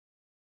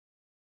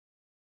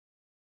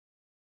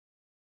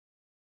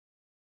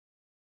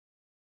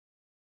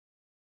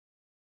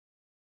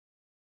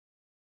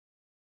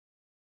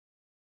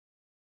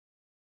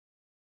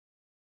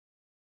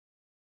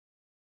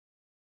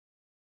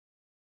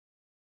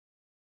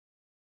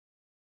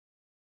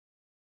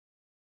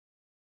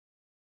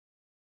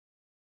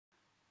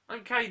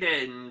Okay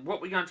then,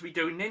 what we're going to be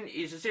doing then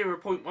is a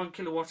 0.1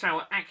 kilowatt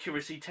hour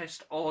accuracy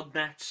test on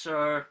that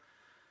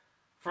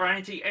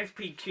variety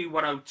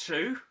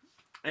FPQ102,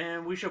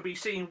 and we shall be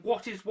seeing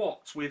what is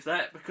what with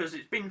that, because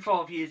it's been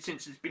 5 years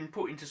since it's been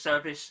put into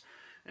service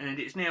and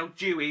it's now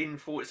due in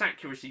for its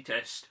accuracy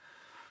test.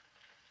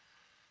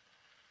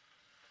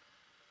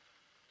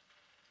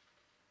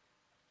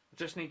 I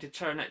just need to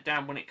turn that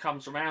down when it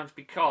comes around,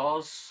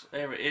 because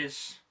there it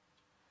is.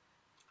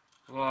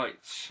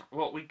 Right,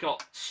 what we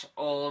got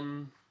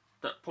on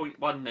that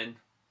 0.1 then.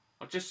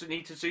 I just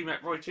need to zoom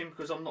out right in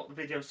because I'm not the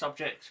video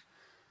subject.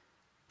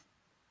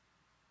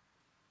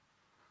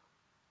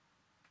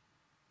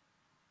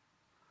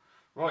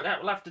 Right,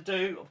 that will have to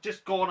do. I've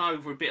just gone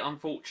over a bit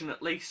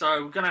unfortunately,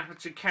 so we're going to have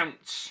to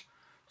count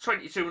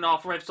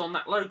 22.5 revs on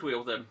that load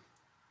wheel then.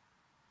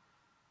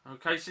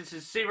 Okay, so this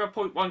is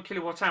 0.1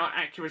 kilowatt hour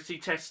accuracy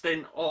test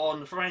then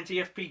on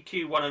variety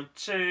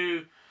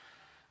FPQ102.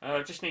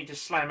 Just need to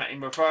slam it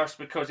in reverse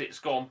because it's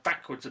gone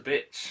backwards a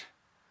bit.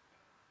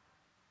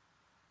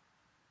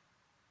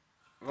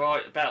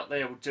 Right, about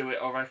there will do it,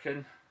 I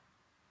reckon.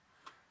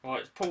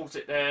 Right, let's pause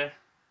it there.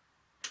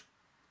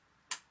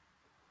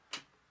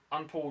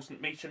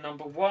 Unpause meter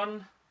number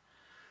 1.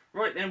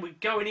 Right then, we're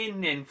going in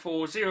then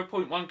for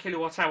 0.1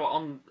 kilowatt hour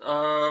on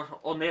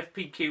the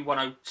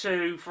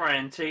FPQ102 for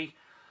anti.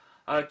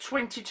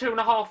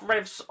 22.5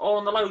 revs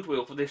on the load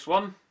wheel for this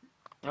one.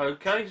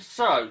 Okay,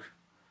 so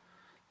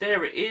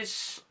there it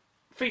is.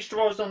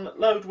 Feasterised on the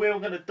load wheel. I'm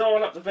going to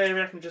dial up the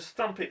variac and just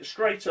thump it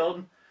straight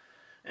on.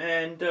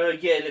 And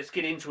yeah, let's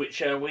get into it,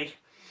 shall we?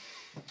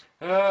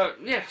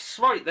 Yes,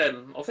 right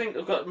then. I think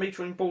I've got the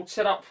metering board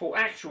set up for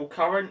actual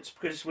currents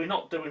because we're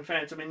not doing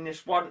phantom in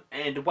this one.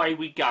 And away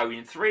we go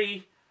in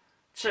 3,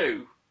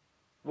 2,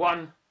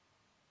 1,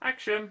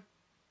 action.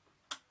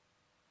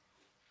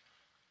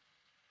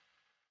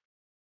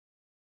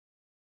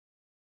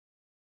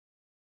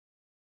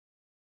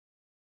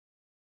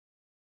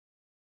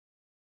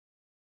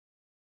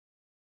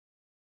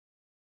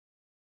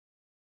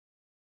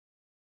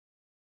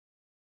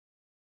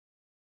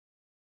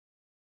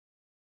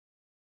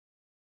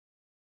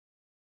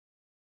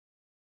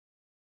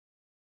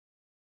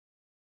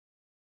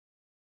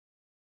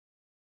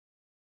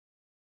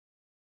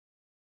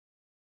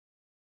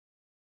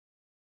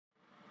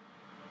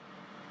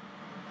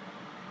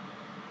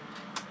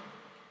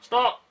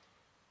 Stop!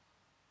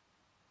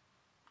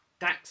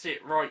 That's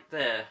it right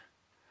there.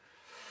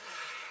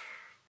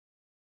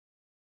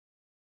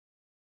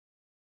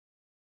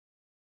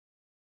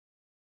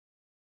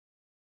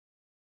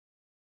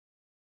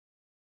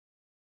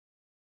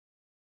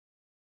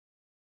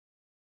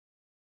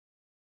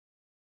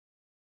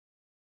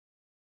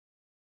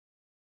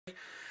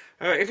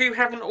 If you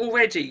haven't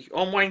already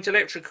on Wayne's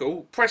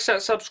Electrical, press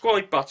that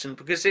subscribe button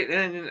because it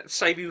will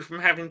save you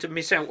from having to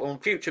miss out on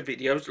future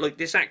videos like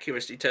this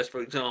accuracy test,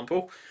 for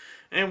example.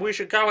 And we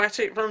should go at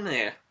it from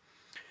there.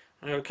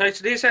 Okay,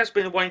 so this has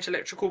been a Wayne's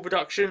Electrical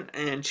production,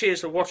 and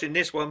cheers for watching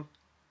this one.